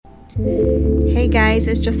Hey guys,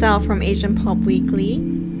 it's Giselle from Asian Pop Weekly.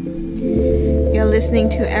 You're listening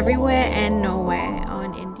to Everywhere and Nowhere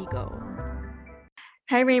on Indigo.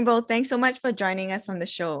 Hi Rainbow, thanks so much for joining us on the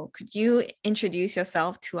show. Could you introduce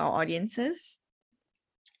yourself to our audiences?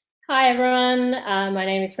 Hi everyone, my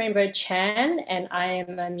name is Rainbow Chan and I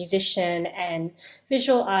am a musician and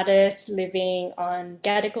visual artist living on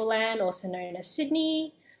Gadigal land, also known as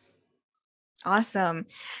Sydney. Awesome.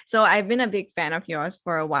 So I've been a big fan of yours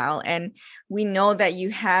for a while, and we know that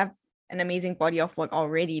you have an amazing body of work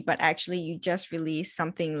already, but actually you just released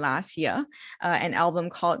something last year, an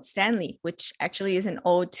album called Stanley, which actually is an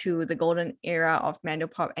ode to the golden era of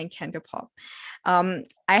Mandopop and Cantopop. I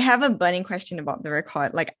have a burning question about the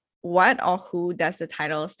record. Like, what or who does the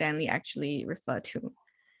title Stanley actually refer to?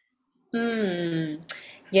 Hmm.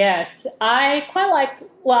 Yes, I quite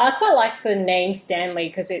like the name Stanley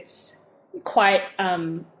because it's quite I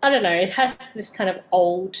don't know, it has this kind of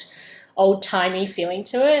old-timey feeling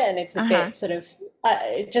to it and it's a Uh-huh. bit sort of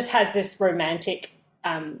it just has this romantic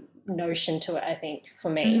notion to it, I think, for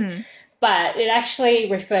me. Mm-hmm. But it actually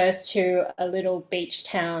refers to a little beach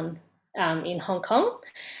town in Hong Kong.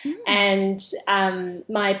 Mm-hmm. And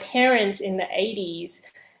my parents in the 80s,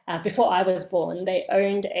 before I was born, they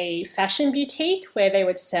owned a fashion boutique where they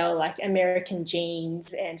would sell like American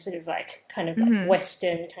jeans and sort of like kind of like Mm-hmm.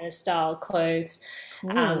 Western kind of style clothes.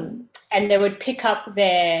 Cool. And they would pick up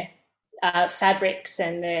their fabrics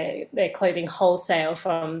and their clothing wholesale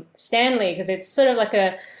from Stanley because it's sort of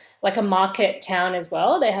like a market town as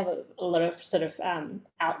well. They have a lot of sort of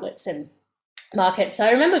outlets and market. So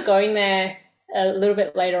I remember going there a little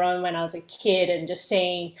bit later on when I was a kid and just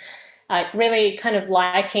seeing, like, really kind of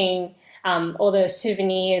liking all the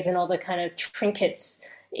souvenirs and all the kind of trinkets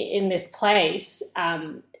in this place.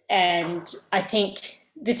 And I think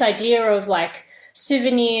this idea of like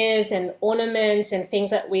souvenirs and ornaments and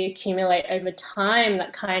things that we accumulate over time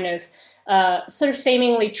that kind of sort of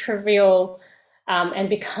seemingly trivial and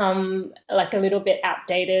become like a little bit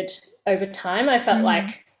outdated over time. I felt Mm-hmm.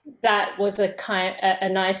 like that was a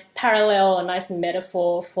nice parallel, a nice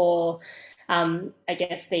metaphor for I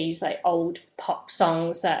guess these like old pop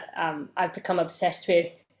songs that I've become obsessed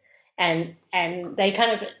with, and they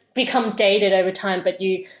kind of become dated over time, but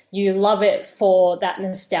you love it for that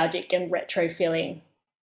nostalgic and retro feeling.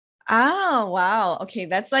 Oh, wow. Okay,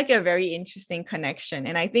 that's like a very interesting connection.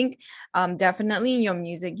 And I think definitely in your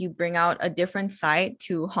music, you bring out a different side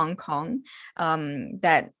to Hong Kong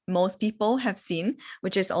that most people have seen,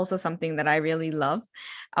 which is also something that I really love.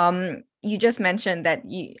 You just mentioned that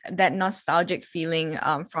that nostalgic feeling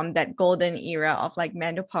from that golden era of like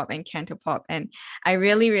Mandopop and Cantopop. And I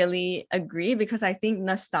really, really agree because I think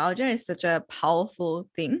nostalgia is such a powerful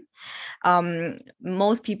thing.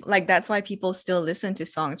 Most people, like, that's why people still listen to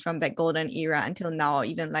songs from that golden era until now,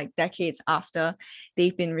 even like decades after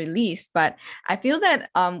they've been released. But I feel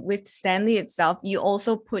that with Stanley itself, you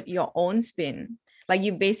also put your own spin. Like,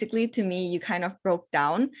 you basically, to me, you kind of broke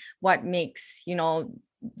down what makes,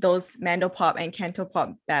 those Mandopop and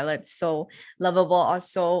Cantopop ballads so lovable or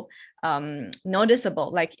so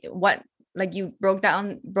noticeable. Like, what, like, you broke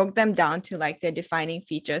them down to like their defining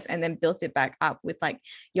features and then built it back up with like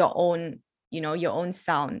your own, your own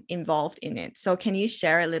sound involved in it. So can you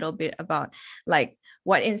share a little bit about like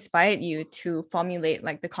what inspired you to formulate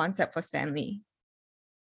like the concept for Stanley?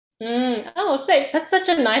 Oh, thanks. That's such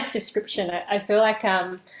a nice description. I feel like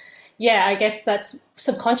yeah, I guess that's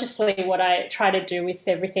subconsciously what I try to do with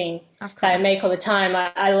everything Of that I make all course. the time.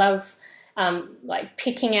 I love like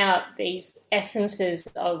picking out these essences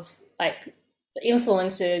of like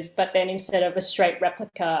influences, but then instead of a straight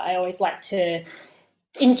replica, I always like to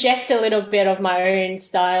inject a little bit of my own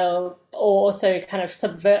style or also kind of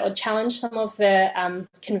subvert or challenge some of the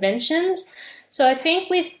conventions. So I think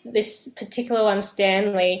with this particular one,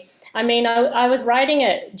 Stanley, I mean, I was writing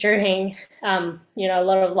it during, a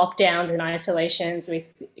lot of lockdowns and isolations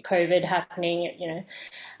with COVID happening,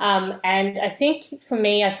 and I think for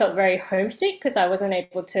me, I felt very homesick because I wasn't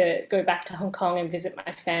able to go back to Hong Kong and visit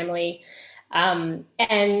my family.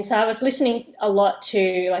 And so I was listening a lot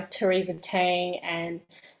to like Teresa Tang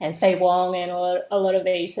and Faye Wong and a lot of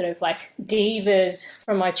these sort of like divas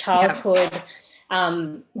from my Yeah. childhood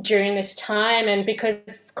during this time. And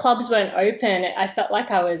because clubs weren't open, I felt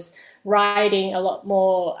like I was writing a lot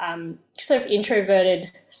more sort of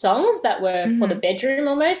introverted songs that were for the Mm-hmm. bedroom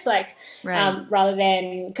almost, like Right. rather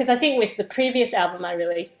than because I think with the previous album I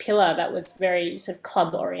released, Pillar, that was very sort of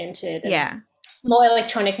club oriented and Yeah. more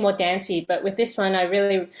electronic, more dancey. But with this one, I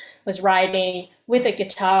really was writing with a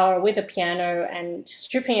guitar, with a piano, and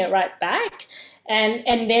stripping it right back,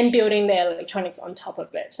 and then building the electronics on top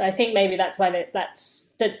of it. So I think maybe that's why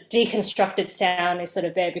the deconstructed sound is sort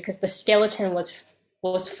of there because the skeleton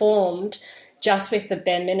was formed just with the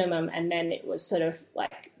bare minimum, and then it was sort of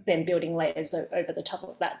like then building layers over the top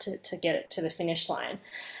of that to get it to the finish line.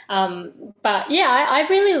 But yeah, I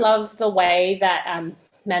really love the way that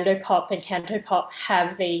Mandopop and Cantopop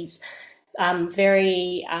have these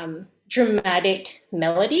very dramatic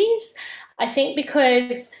melodies. I think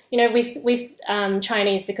because, you know, with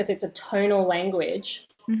Chinese, because it's a tonal language,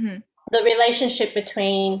 Mm-hmm. the relationship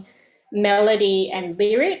between melody and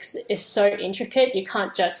lyrics is so intricate. You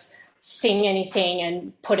can't just sing anything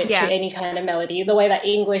and put it to Yeah. any kind of melody. The way that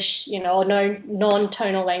English, you know, or no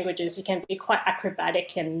non-tonal languages, you can be quite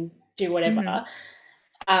acrobatic and do Mm-hmm. whatever.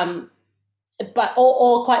 Um, but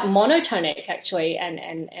or quite monotonic actually, and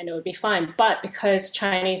it would be fine. But because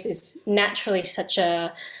Chinese is naturally such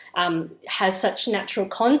a has such natural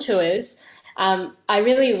contours, I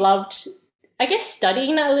really loved, I guess,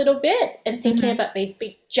 studying that a little bit and thinking Mm-hmm. about these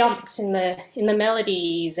big jumps in the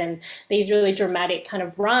melodies and these really dramatic kind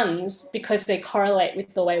of runs because they correlate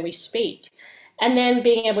with the way we speak, and then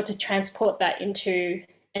being able to transport that into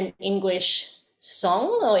an English song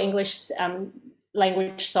or English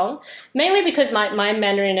language song, mainly because my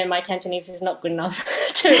Mandarin and my Cantonese is not good enough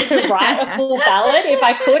to write a full ballad. If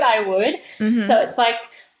I could, I would. Mm-hmm. So it's like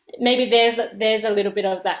maybe there's a little bit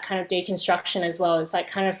of that kind of deconstruction as well. It's like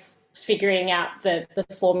kind of figuring out the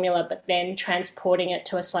formula, but then transporting it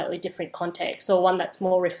to a slightly different context or one that's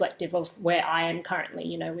more reflective of where I am currently,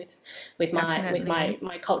 you know, with Definitely.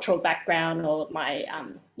 my cultural background or my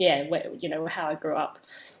yeah, where, you know, how I grew up.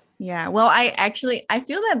 Yeah, well, I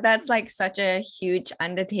feel that that's like such a huge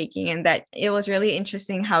undertaking, and that it was really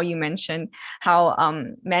interesting how you mentioned how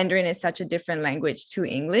Mandarin is such a different language to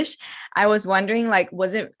English. I was wondering, like,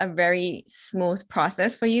 was it a very smooth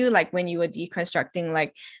process for you, like when you were deconstructing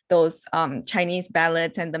like those Chinese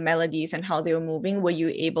ballads and the melodies and how they were moving? Were you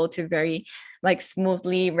able to very like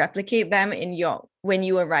smoothly replicate them in your when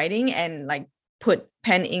you were writing and like put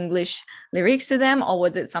pen English lyrics to them, or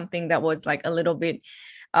was it something that was like a little bit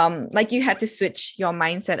like you had to switch your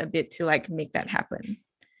mindset a bit to like make that happen?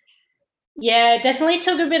 Yeah, definitely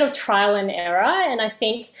took a bit of trial and error. And I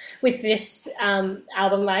think with this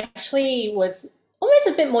album, I actually was almost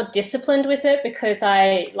a bit more disciplined with it because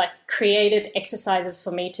I like created exercises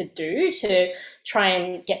for me to do to try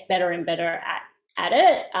and get better and better at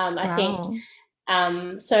it. I think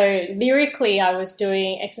Wow. so lyrically, I was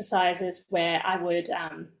doing exercises where I would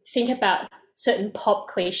think about certain pop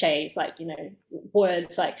cliches, like, you know,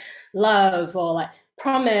 words like love or like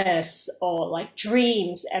promise or like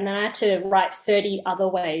dreams. And then I had to write 30 other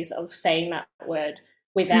ways of saying that word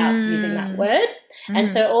without using that Mm, word. And mm-hmm,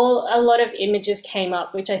 so a lot of images came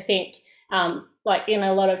up, which I think like in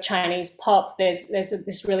a lot of Chinese pop, there's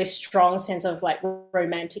this really strong sense of like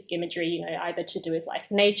romantic imagery, you know, either to do with like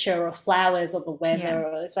nature or flowers or the yeah. weather,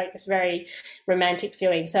 or it's like this very romantic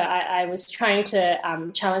feeling. So I was trying to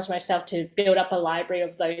challenge myself to build up a library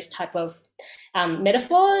of those type of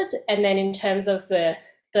metaphors, and then in terms of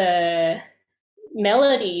the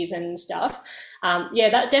melodies and stuff, yeah,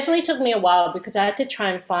 that definitely took me a while because I had to try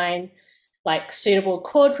and find like suitable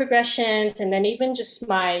chord progressions, and then even just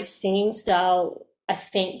my singing style I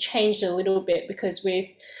think changed a little bit because with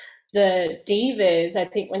the divas, I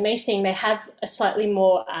think when they sing they have a slightly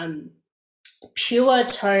more pure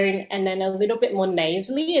tone and then a little bit more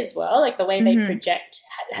nasally as well, like the way they Mm-hmm, project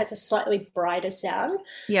has a slightly brighter sound.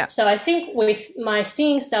 yeah. So I think with my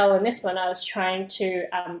singing style in this one I was trying to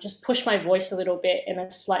just push my voice a little bit in a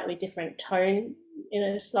slightly different tone, in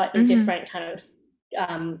a slightly Mm-hmm, different kind of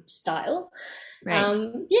style.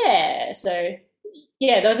 right. Yeah, so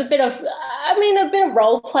yeah, there was a bit of, I mean, a bit of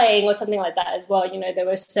role playing or something like that as well. You know, there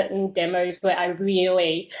were certain demos where I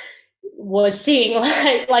really was seeing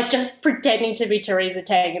like just pretending to be Teresa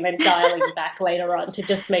Tang and then dialing back later on to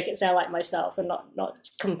just make it sound like myself and not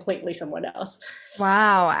completely someone else.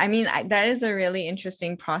 Wow. I mean, that is a really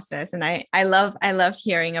interesting process, and I love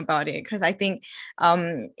hearing about it because I think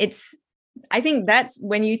it's I think that's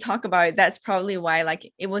when you talk about it, that's probably why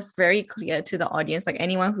like it was very clear to the audience, like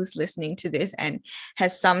anyone who's listening to this and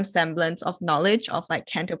has some semblance of knowledge of like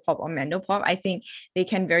Cantopop or Mandopop, I think they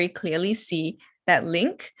can very clearly see that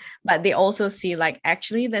link, but they also see like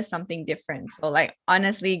actually there's something different. So like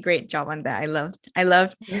honestly, great job on that. I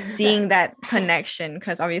loved seeing that connection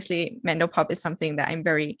because obviously Mandopop is something that I'm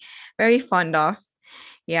very, very fond of.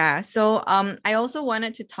 Yeah. So I also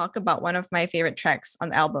wanted to talk about one of my favorite tracks on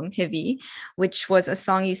the album, Heavy, which was a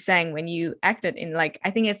song you sang when you acted in like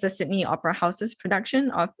I think it's the Sydney Opera House's production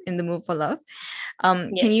of In the Mood for Love.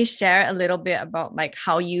 Can you Yes. share a little bit about like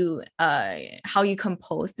how you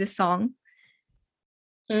composed this song?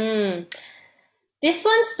 Mm. This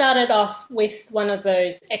one started off with one of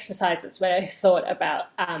those exercises where I thought about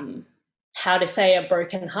how to say a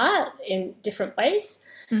broken heart in different ways.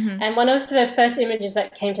 Mm-hmm. And one of the first images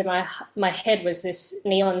that came to my head was this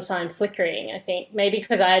neon sign flickering. I think maybe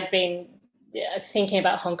because I had been thinking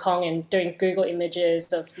about Hong Kong and doing Google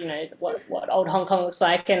images of what old Hong Kong looks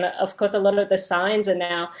like, and of course a lot of the signs are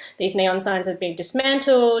now, these neon signs have been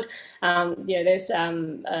dismantled. There's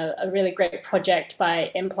a really great project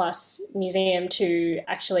by M Plus Museum to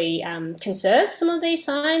actually conserve some of these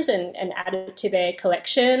signs and add it to their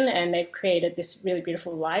collection, and they've created this really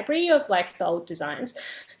beautiful library of like the old designs.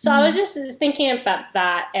 So I was just thinking about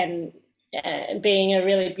that, and being a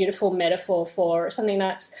really beautiful metaphor for something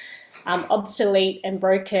that's obsolete and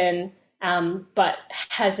broken, but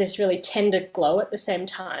has this really tender glow at the same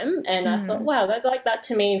time. And I thought, wow, that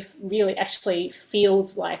to me really actually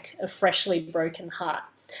feels like a freshly broken heart.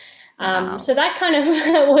 Wow. So that kind of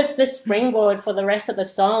was the springboard for the rest of the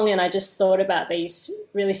song, and I just thought about these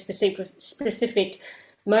really specific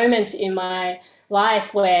moments in my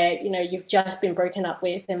life where you've just been broken up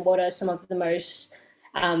with, and what are some of the most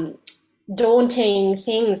daunting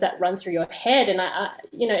things that run through your head. And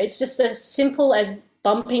it's just as simple as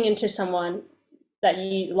bumping into someone that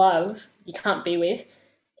you love, you can't be with,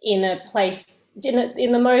 in a place,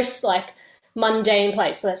 in the most like mundane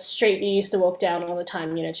place, so that street you used to walk down all the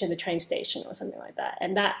time, to the train station or something like that.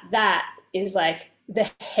 And that is like the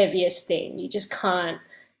heaviest thing. You just can't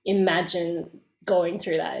imagine going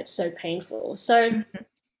through that. It's so painful. So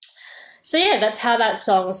yeah, that's how that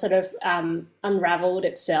song sort of unraveled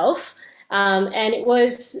itself. And it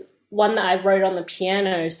was one that I wrote on the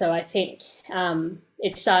piano. So I think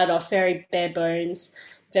it started off very bare bones,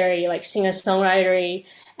 very like singer-songwritery.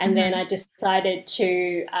 And then I decided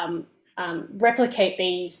to replicate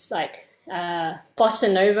these like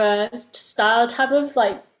bossa nova style type of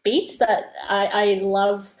like beats that I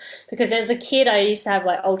love, because as a kid I used to have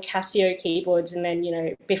like old Casio keyboards, and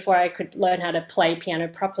then before I could learn how to play piano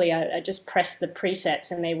properly, I just pressed the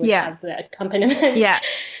presets and they would have the accompaniment. Yeah.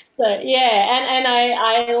 So yeah, and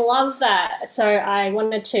I love that. So I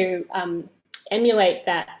wanted to emulate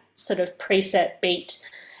that sort of preset beat,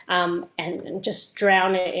 and just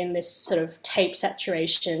drown it in this sort of tape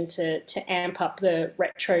saturation to amp up the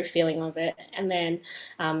retro feeling of it. And then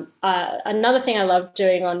another thing I loved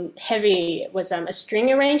doing on Heavy was a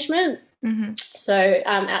string arrangement. So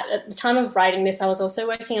at the time of writing this, I was also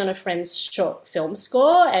working on a friend's short film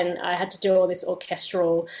score, and I had to do all this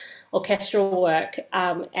orchestral work,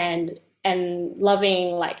 and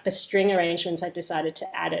loving like the string arrangements, I decided to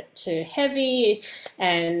add it to Heavy.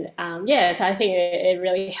 And so I think it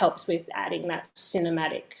really helps with adding that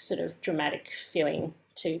cinematic sort of dramatic feeling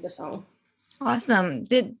to the song. Awesome.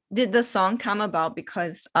 Did the song come about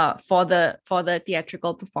because for the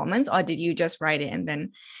theatrical performance, or did you just write it and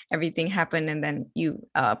then everything happened and then you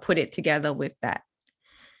put it together with that?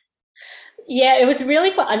 Yeah, it was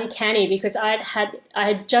really quite uncanny, because I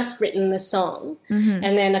had just written the song,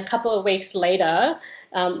 and then a couple of weeks later,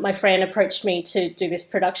 my friend approached me to do this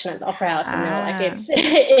production at the Opera House, and they were like,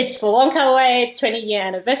 "It's for Wong Kar-wai, it's 20-year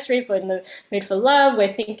anniversary for In the Mood for Love. We're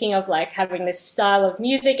thinking of like having this style of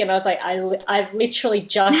music," and I was like, "I've literally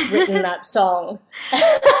just written that song."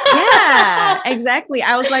 Yeah, exactly.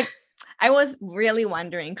 I was really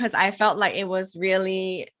wondering, because I felt like it was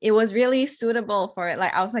really suitable for it.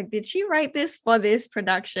 Like I was like, did she write this for this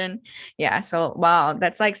production? Yeah. So wow,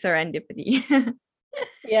 that's like serendipity.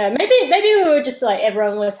 Yeah, maybe we were just like,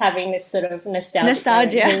 everyone was having this sort of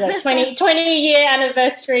nostalgia. Like 20-year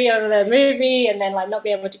anniversary of the movie, and then like not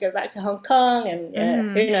be able to go back to Hong Kong, and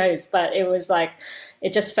who knows, but it was like,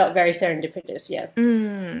 it just felt very serendipitous. Yeah.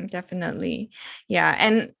 Definitely. Yeah.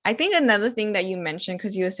 And I think another thing that you mentioned,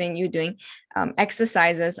 because you were saying you're doing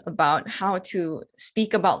exercises about how to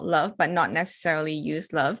speak about love, but not necessarily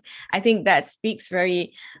use love. I think that speaks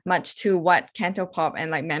very much to what Cantopop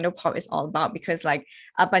and like Mandopop is all about, because like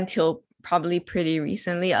up until probably pretty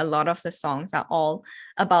recently, a lot of the songs are all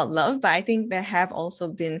about love. But I think there have also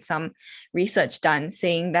been some research done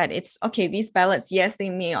saying that it's okay, these ballads, yes, they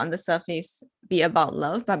may on the surface be about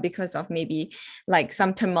love, but because of maybe like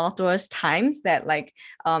some tumultuous times that like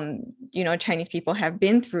Chinese people have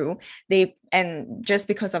been through, and just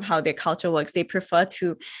because of how their culture works, they prefer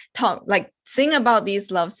to sing about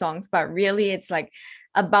these love songs, but really it's like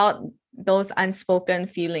about those unspoken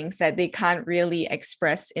feelings that they can't really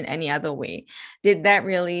express in any other way. Did that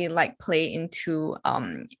really like play into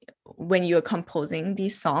when you were composing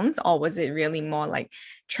these songs, or was it really more like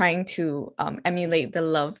trying to emulate the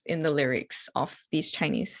love in the lyrics of these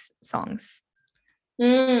Chinese songs?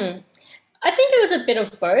 I think it was a bit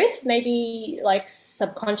of both. Maybe like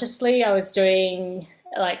subconsciously, I was doing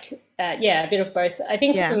like, yeah, a bit of both. I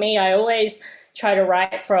think for Yeah. me, I always try to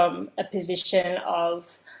write from a position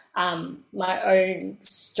of my own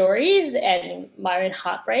stories and my own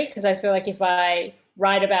heartbreak, because I feel like if I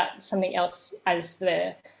write about something else as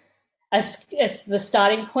the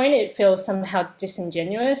starting point, it feels somehow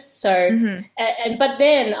disingenuous. So, Hmm. but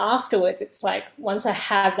then afterwards, it's like once I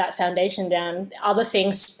have that foundation down, other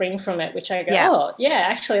things spring from it, which I go, Yeah. oh yeah,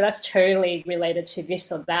 actually that's totally related to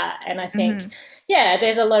this or that. And I think, Hmm. yeah,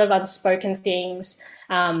 there's a lot of unspoken things.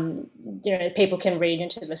 People can read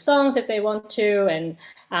into the songs if they want to, and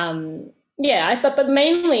yeah, but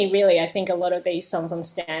mainly, really, I think a lot of these songs on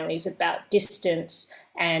Stanley is about distance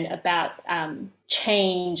and about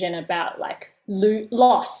change and about like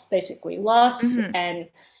loss, basically loss Hmm.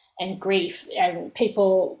 and grief. And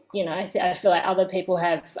people, I feel like other people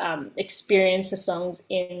have experienced the songs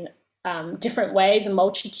in different ways, a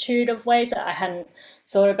multitude of ways that I hadn't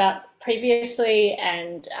thought about previously.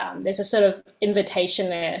 And there's a sort of invitation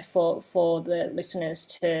there for the listeners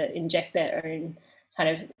to inject their own kind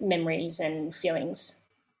of memories and feelings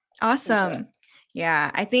into it. Awesome.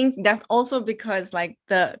 Yeah, I think that also because like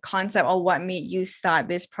the concept of what made you start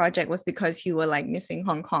this project was because you were like missing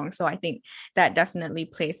Hong Kong. So I think that definitely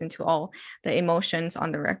plays into all the emotions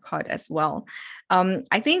on the record as well.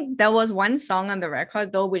 I think there was one song on the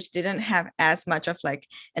record though, which didn't have as much of like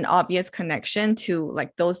an obvious connection to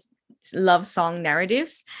like those love song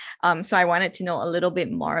narratives. So I wanted to know a little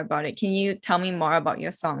bit more about it. Can you tell me more about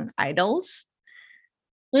your song Idols?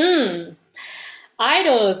 Mm.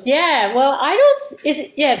 Idols, yeah. Well, Idols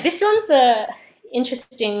is yeah. This one's a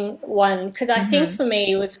interesting one because I think Mm-hmm. for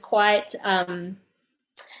me it was quite.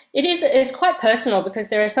 It's quite personal because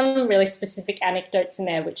there are some really specific anecdotes in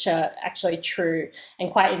there which are actually true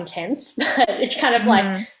and quite intense, but it's kind of like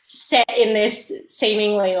Mm-hmm. set in this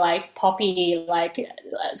seemingly like poppy like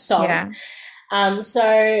song. Yeah.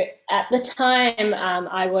 So at the time,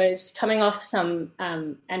 I was coming off some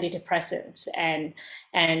antidepressants, and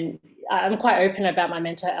I'm quite open about my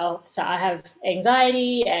mental health. So I have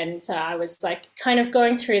anxiety, and so I was like kind of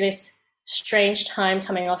going through this strange time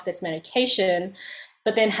coming off this medication,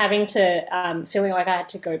 but then having to feeling like I had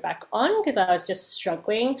to go back on because I was just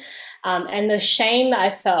struggling, and the shame that I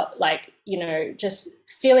felt, like just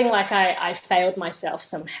feeling like I failed myself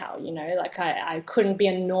somehow, like I couldn't be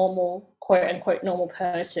a normal, quote unquote, normal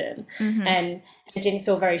person, Mm-hmm. and I didn't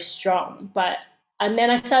feel very strong. But and then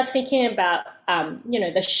I started thinking about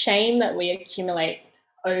the shame that we accumulate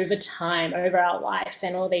over time, over our life,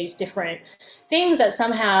 and all these different things that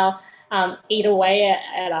somehow eat away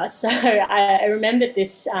at us. So I remembered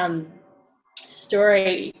this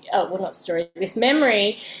story, well, not story, this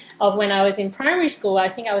memory of when I was in primary school. I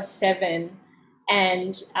think I was 7,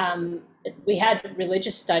 and we had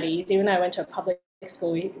religious studies. Even though I went to a public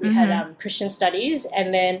school, we had Mm-hmm. Christian studies,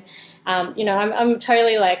 and then I'm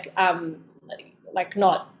totally like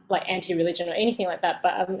not like anti-religion or anything like that,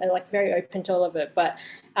 but I'm like very open to all of it. But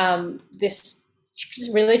this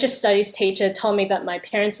religious studies teacher told me that my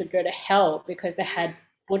parents would go to hell because they had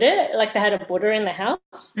Buddha, like they had a Buddha in the house.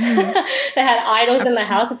 Mm-hmm. They had idols in the Okay.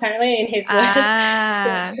 house, apparently, in his words.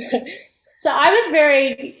 Ah, So I was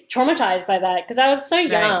very traumatized by that because I was so right.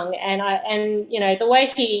 young, and the way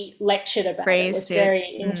he lectured about it was Phrased it.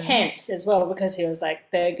 very Mm. intense as well, because he was like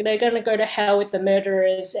they're going to go to hell with the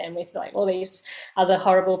murderers and with like all these other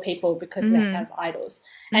horrible people because they Mm-hmm. have idols.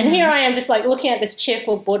 And here Mm-hmm. I am just like looking at this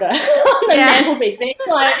cheerful Buddha on the Yeah. mantelpiece, being like,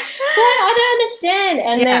 what? I don't understand.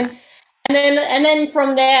 And Yeah. then and then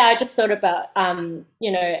from there, I just thought about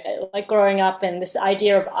like growing up and this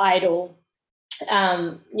idea of idol,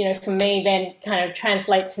 for me, then kind of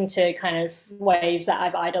translates into kind of ways that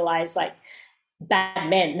I've idolized like bad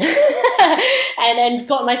men and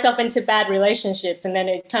got myself into bad relationships, and then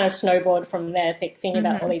it kind of snowballed from there. Thinking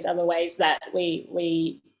about all Mm-hmm. these other ways that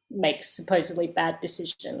we make supposedly bad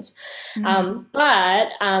decisions, Mm-hmm. but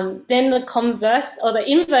then the converse or the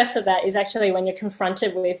inverse of that is actually when you're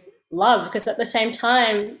confronted with love, because at the same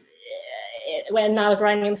time, when I was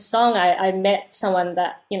writing the song, I met someone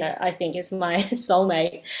that I think is my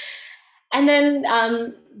soulmate, and then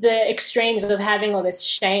the extremes of having all this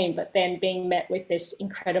shame, but then being met with this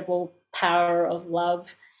incredible power of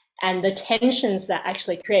love, and the tensions that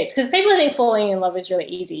actually creates. Because people think falling in love is really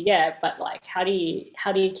easy, yeah, but like, how do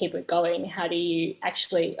you keep it going? How do you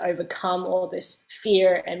actually overcome all this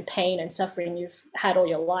fear and pain and suffering you've had all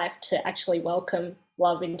your life to actually welcome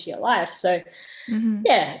love into your life? So Mm-hmm.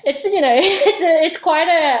 yeah, it's it's quite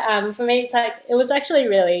a for me, it's like it was actually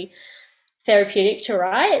really therapeutic to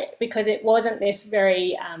write, because it wasn't this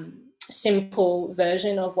very simple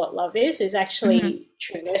version of what love is Mhm. actually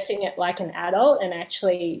traversing it like an adult and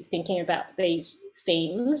actually thinking about these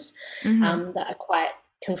themes Mhm. that are quite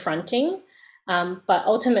confronting. But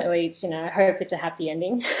ultimately, it's, I hope it's a happy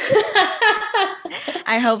ending.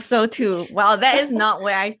 I hope so too. Well, that is not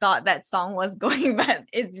where I thought that song was going, but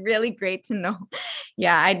it's really great to know.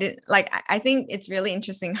 Yeah, I did like I think it's really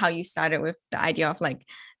interesting how you started with the idea of like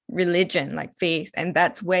religion, like faith, and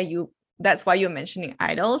that's why you're mentioning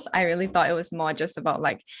idols. I really thought it was more just about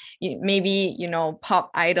like maybe,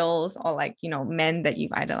 pop idols or like, men that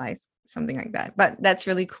you've idolized, something like that. But that's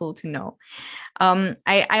really cool to know.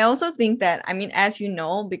 I also think that, I mean, as you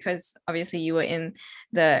know, because obviously you were in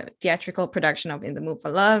the theatrical production of In the Mood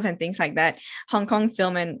for Love and things like that, Hong Kong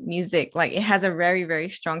film and music, like it has a very, very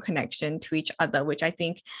strong connection to each other, which I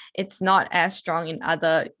think it's not as strong in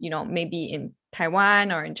other, maybe in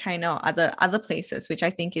Taiwan or in China or other places, which I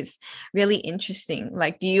think is really interesting.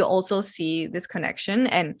 Like, do you also see this connection,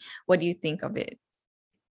 and what do you think of it?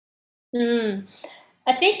 Mm.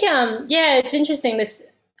 I think, yeah, it's interesting. This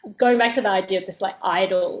going back to the idea of this like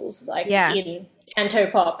idols, like Yeah, in Canto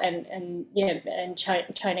pop and and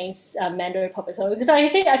Chinese Mandarin pop as well. Because I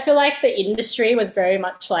feel like the industry was very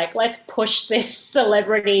much like, let's push this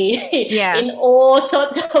celebrity yeah, in all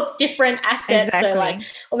sorts of different assets. So like exactly.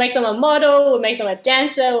 we'll make them a model, we'll make them a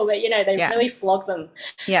dancer, they Yeah, really flog them.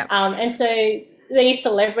 yeah. And so these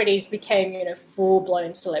celebrities became, full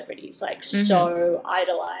blown celebrities, like Mm-hmm. so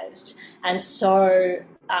idolized and so,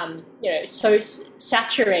 so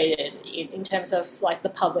saturated in terms of like the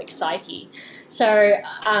public psyche. So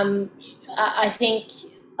I think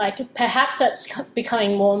like perhaps that's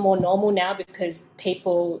becoming more and more normal now because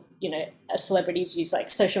people, celebrities use like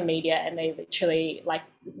social media and they literally like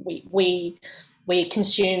we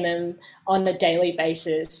consume them on a daily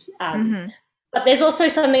basis. Mm-hmm. But there's also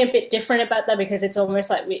something a bit different about that because it's almost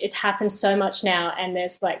like it happens so much now, and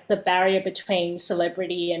there's like the barrier between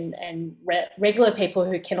celebrity and regular people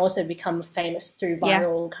who can also become famous through Yeah.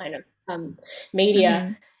 viral kind of media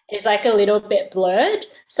Mm-hmm. is like a little bit blurred.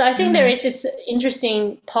 So I think there Mm-hmm. is this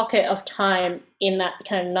interesting pocket of time in that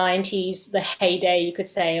kind of 90s, the heyday, you could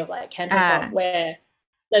say, of like Cantopop, Ah, where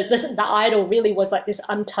the idol really was like this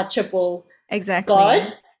untouchable exactly.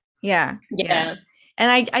 god. Yeah, yeah. Yeah. And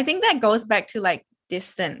I think that goes back to like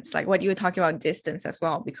distance, like what you were talking about distance as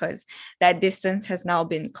well, because that distance has now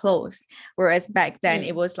been closed. Whereas back then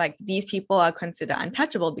it Mm. was like these people are considered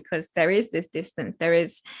untouchable because there is this distance, there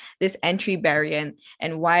is this entry barrier.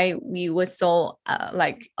 And why we were so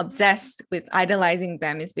like obsessed with idolizing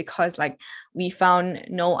them is because like we found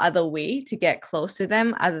no other way to get close to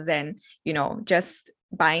them other than, just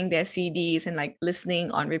buying their CDs and like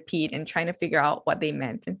listening on repeat and trying to figure out what they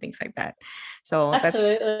meant and things like that. So that's,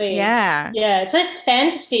 Absolutely. yeah. Yeah. So it's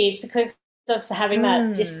fantasy. It's because of having that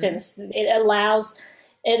Mm. distance. It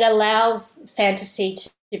allows fantasy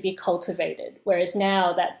to be cultivated. Whereas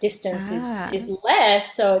now that distance is Ah,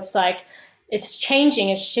 less. So it's like it's changing,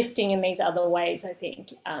 it's shifting in these other ways, I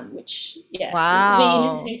think. Which it'll be wow.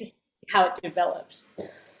 interesting to see how it develops.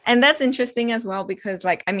 And that's interesting as well because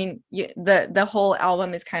like I mean the whole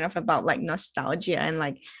album is kind of about like nostalgia and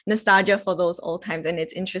like nostalgia for those old times, and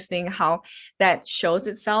it's interesting how that shows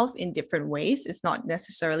itself in different ways. It's not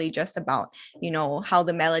necessarily just about how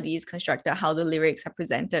the melody is constructed, how the lyrics are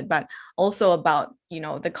presented, but also about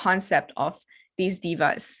the concept of these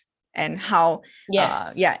divas and how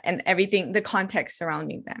Yes. yeah, and everything, the context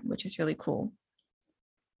surrounding them, which is really cool.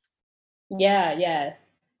 Yeah, yeah.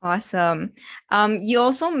 Awesome. You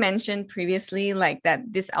also mentioned previously like that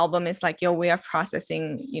this album is like your way of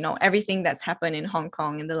processing, everything that's happened in Hong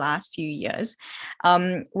Kong in the last few years.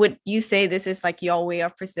 Would you say this is like your way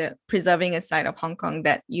of preserving a side of Hong Kong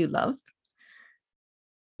that you love?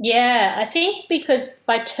 Yeah, I think because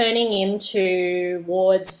by turning in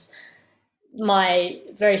towards my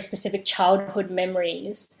very specific childhood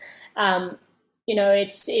memories. Um,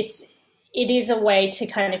 it is a way to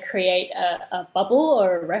kind of create a bubble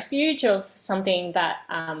or a refuge of something that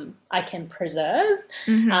I can preserve,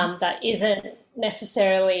 Mm-hmm. that isn't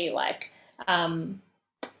necessarily um,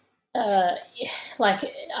 uh, like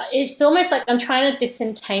it's almost like I'm trying to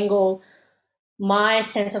disentangle my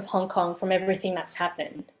sense of Hong Kong from everything that's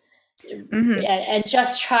happened Mm-hmm. and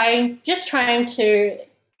just trying to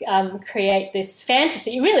create this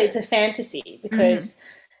fantasy. Really, it's a fantasy Mm-hmm. because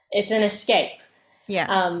it's an escape, Yeah,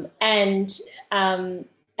 um, and um,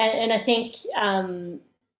 and I think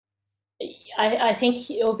I think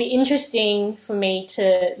it will be interesting for me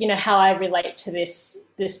to how I relate to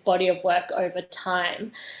this body of work over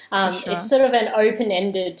time. for It's sure. sort of an open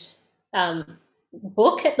ended. Um,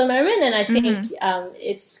 book at the moment, and I think Mm-hmm.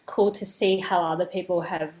 it's cool to see how other people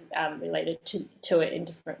have related to it in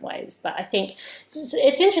different ways. But I think it's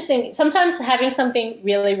interesting. Sometimes having something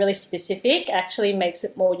really, really specific actually makes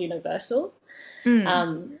it more universal.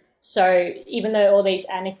 Mm. So even though all these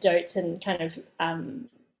anecdotes and kind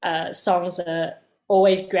of songs are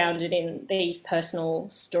always grounded in these personal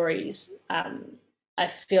stories, I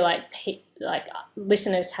feel like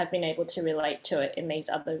listeners have been able to relate to it in these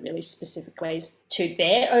other really specific ways to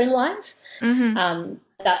their own life. Mm-hmm.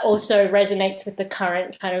 That also resonates with the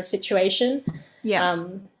current kind of situation. Yeah.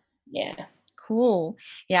 Um, yeah. Cool.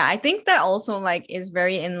 Yeah, I think that also like is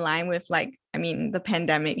very in line with like I mean the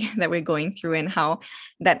pandemic that we're going through and how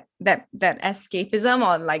that escapism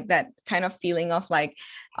or like that kind of feeling of like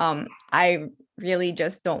I really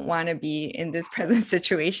just don't want to be in this present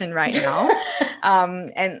situation right now.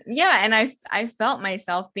 And yeah, and I felt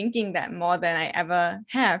myself thinking that more than I ever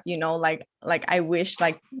have, you know, like I wish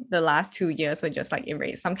like the last 2 years were just like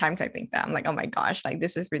erased. Sometimes I think that I'm like, oh my gosh, like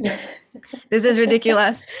this is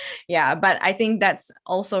ridiculous. Yeah, but I think that's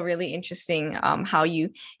also really interesting how you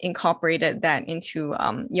incorporated that into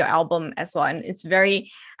your album as well, and it's very,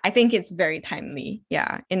 I think it's very timely,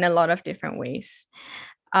 yeah, in a lot of different ways.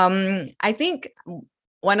 I think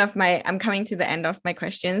one of my, I'm coming to the end of my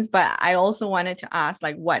questions, but I also wanted to ask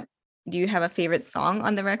like, what do you have a favorite song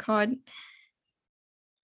on the record?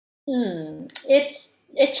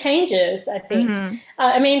 It changes, I think. Mm-hmm.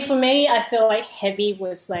 I mean, for me, I feel like Heavy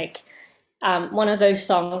was like one of those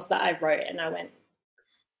songs that I wrote and I went,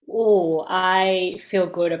 oh, I feel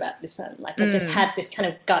good about this one. Like I just Mm. had this kind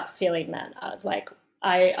of gut feeling that I was like,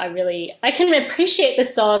 I really I can appreciate the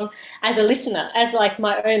song as a listener, as like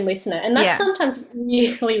my own listener. And that's Yeah, sometimes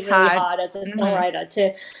really, really hard. hard as a Mm-hmm. songwriter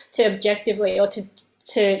to objectively or to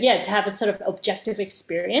have a sort of objective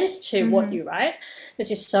experience to what Mm-hmm. you write because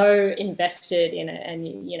you're so invested in it and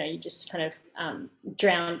you know you just kind of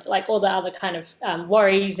drown like all the other kind of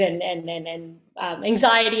worries and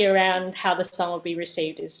anxiety around how the song will be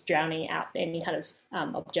received is drowning out any kind of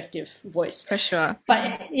objective voice. For sure.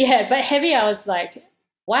 But yeah, but Heavy, I was like,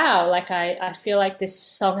 wow, like I feel like this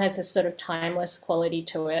song has a sort of timeless quality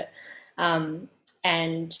to it. Um,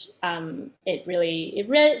 and it really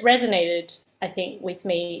resonated, I think, with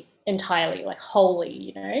me entirely, like wholly,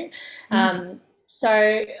 you know. Mm-hmm.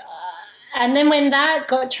 And then when that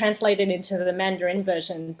got translated into the Mandarin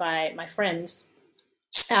version by my friends,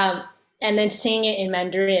 um, and then seeing it in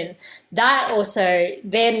Mandarin, that also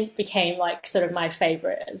then became like sort of my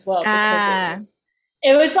favorite as well because Ah,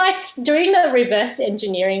 it was like doing the reverse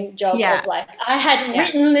engineering job yeah, of like I had yeah,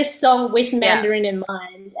 written this song with yeah, Mandarin in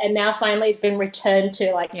mind, and now finally it's been returned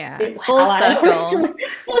to like yeah, full how I circle. originally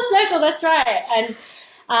full circle. That's right,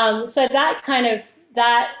 and so that kind of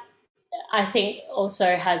that I think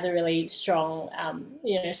also has a really strong,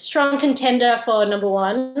 strong contender for number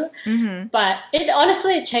one. Mm-hmm. But it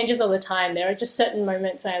honestly it changes all the time. There are just certain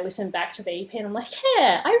moments when I listen back to the EP and I'm like,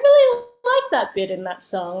 yeah, I really like that bit in that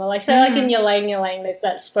song. Or like so like in Mm-hmm. Your Lane, there's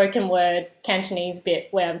that spoken word Cantonese bit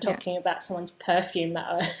where I'm Yeah. talking about someone's perfume that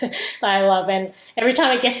I love. And every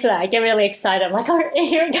time it gets to that, I get really excited. I'm like, oh,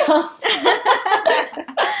 here it comes.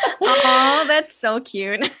 Oh, that's so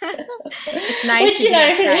cute. It's nice Which, to you be know,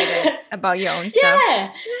 excited about your own stuff.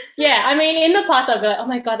 yeah. Yeah. I mean, in the past, I'd be like, oh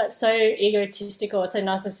my God, that's so egotistical, so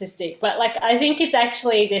narcissistic. But like, I think it's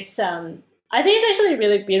actually this, I think it's actually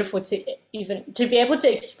really beautiful to even to be able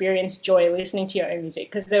to experience joy listening to your own music.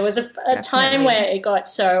 Because there was a time Definitely. where it got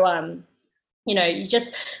so, you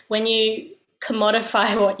just, when you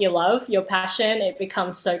commodify what you love, your passion, it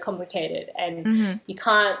becomes so complicated and Mm-hmm. you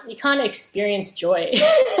can't experience joy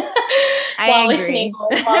I while listening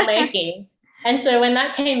agree. or while making. And so when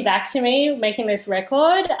that came back to me, making this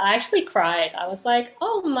record, I actually cried. I was like,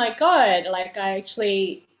 oh my God, like I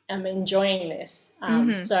actually am enjoying this.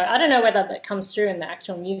 Mm-hmm. So I don't know whether that comes through in the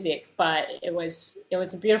actual music, but it was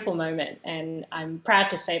a beautiful moment. And I'm proud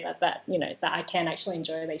to say that I can actually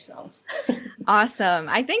enjoy these songs. Awesome.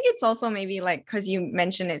 I think it's also maybe like because you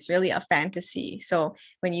mentioned it's really a fantasy. So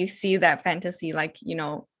when you see that fantasy, like, you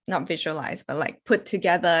know, not visualized, but like put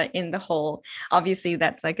together in the whole, obviously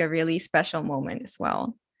that's like a really special moment as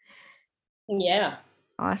well. Yeah.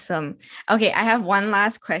 Awesome. Okay, I have one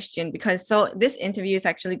last question because so this interview is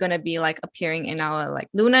actually going to be like appearing in our like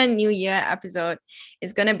Lunar New Year episode.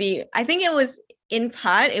 It's going to be, I think it was in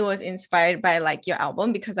part, it was inspired by like your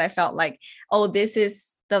album because I felt like, oh, this is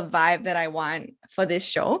the vibe that I want for this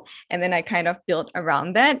show. And then I kind of built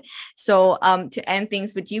around that. So to end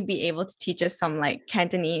things, would you be able to teach us some like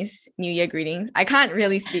Cantonese New Year greetings? I can't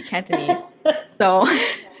really speak Cantonese. So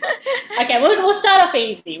Okay, we'll start off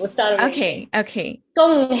easy. We'll start off easy. okay, okay.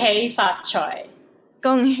 恭喜發財.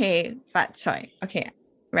恭喜发财. Okay,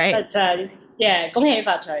 right? That's yeah, 恭喜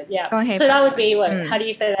发财. Yeah. 恭喜 So 发 that 财. would be what? How do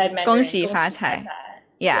you say that in Mandarin? 恭喜恭喜发财. 发财.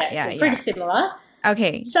 Yeah, Yeah, yeah, so pretty yeah. similar.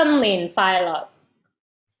 Okay. 新年快乐.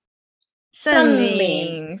新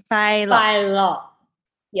年快乐. 快乐.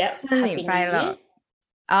 Yep. 新年 Happy 快 New 乐. Year.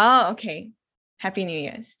 Oh, okay. Happy New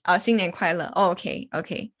Year's. Oh, 新年快乐. Oh, okay,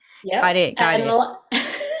 okay. Yep. Got it, got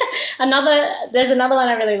And it. there's another one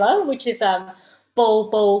I really love, which is 步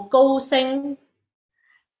步高升.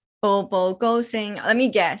 步步高升. Let me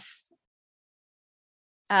guess.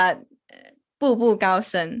 步步高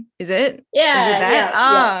升. Is it? Yeah, Is it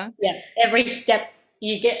that? yeah. Every step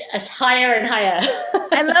you get as higher and higher.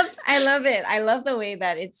 I love it. I love the way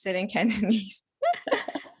that it's said in Cantonese.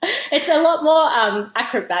 It's a lot more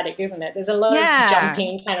acrobatic, isn't it? There's a lot of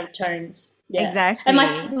jumping kind of tones. Yeah. Exactly. And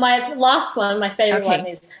my last one, my favorite one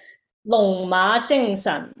is 龍馬精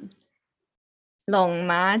神. 龍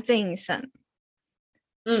馬精神.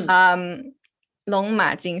 龍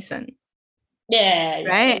馬精神. Yeah,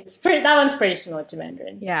 right. That one's pretty similar to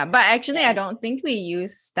Mandarin. Yeah, but actually, I don't think we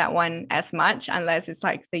use that one as much unless it's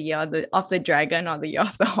like the year of the dragon or the year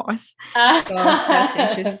of the horse. So that's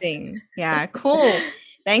interesting. Yeah, cool.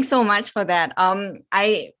 Thanks so much for that.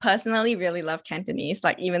 I personally really love Cantonese.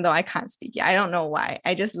 Like, even though I can't speak it, I don't know why.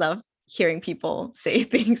 I just love hearing people say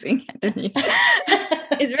things in Cantonese.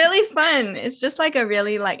 It's really fun. It's just like a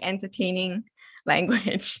really like entertaining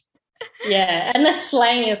language. Yeah, and the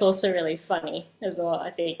slang is also really funny as well, I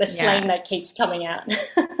think. The slang that keeps coming out.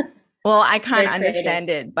 Well, I can't understand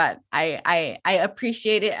it, but I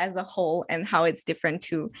appreciate it as a whole and how it's different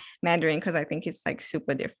to Mandarin because I think it's like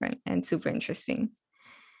super different and super interesting.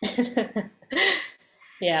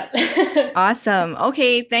 Yeah. Awesome.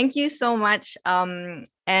 Okay, thank you so much.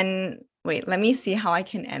 And wait, let me see how I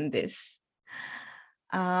can end this.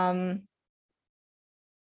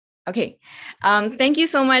 Okay. Thank you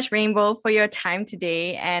so much, Rainbow, for your time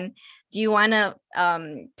today. And do you want to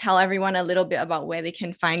tell everyone a little bit about where they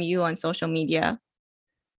can find you on social media?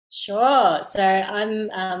 Sure. So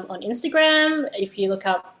I'm on Instagram. If you look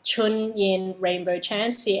up Chun Yin Rainbow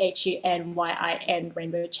Chan, CHUNYIN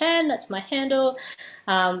Rainbow Chan, that's my handle.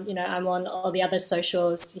 I'm on all the other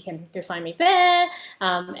socials. You can go find me there.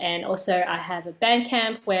 And also I have a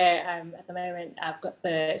Bandcamp where at the moment I've got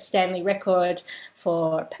the Stanley record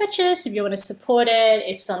for purchase. If you want to support it,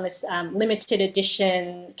 it's on this limited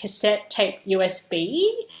edition cassette tape USB,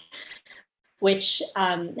 which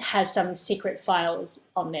has some secret files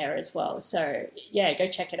on there as well. So yeah, go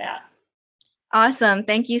check it out. Awesome.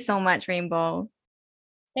 Thank you so much, Rainbow.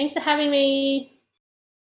 Thanks for having me.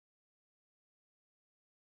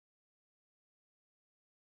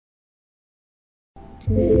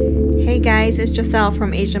 Hey guys, it's Giselle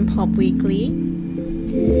from Asian Pop Weekly.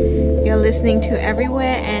 You're listening to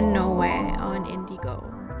Everywhere and Nowhere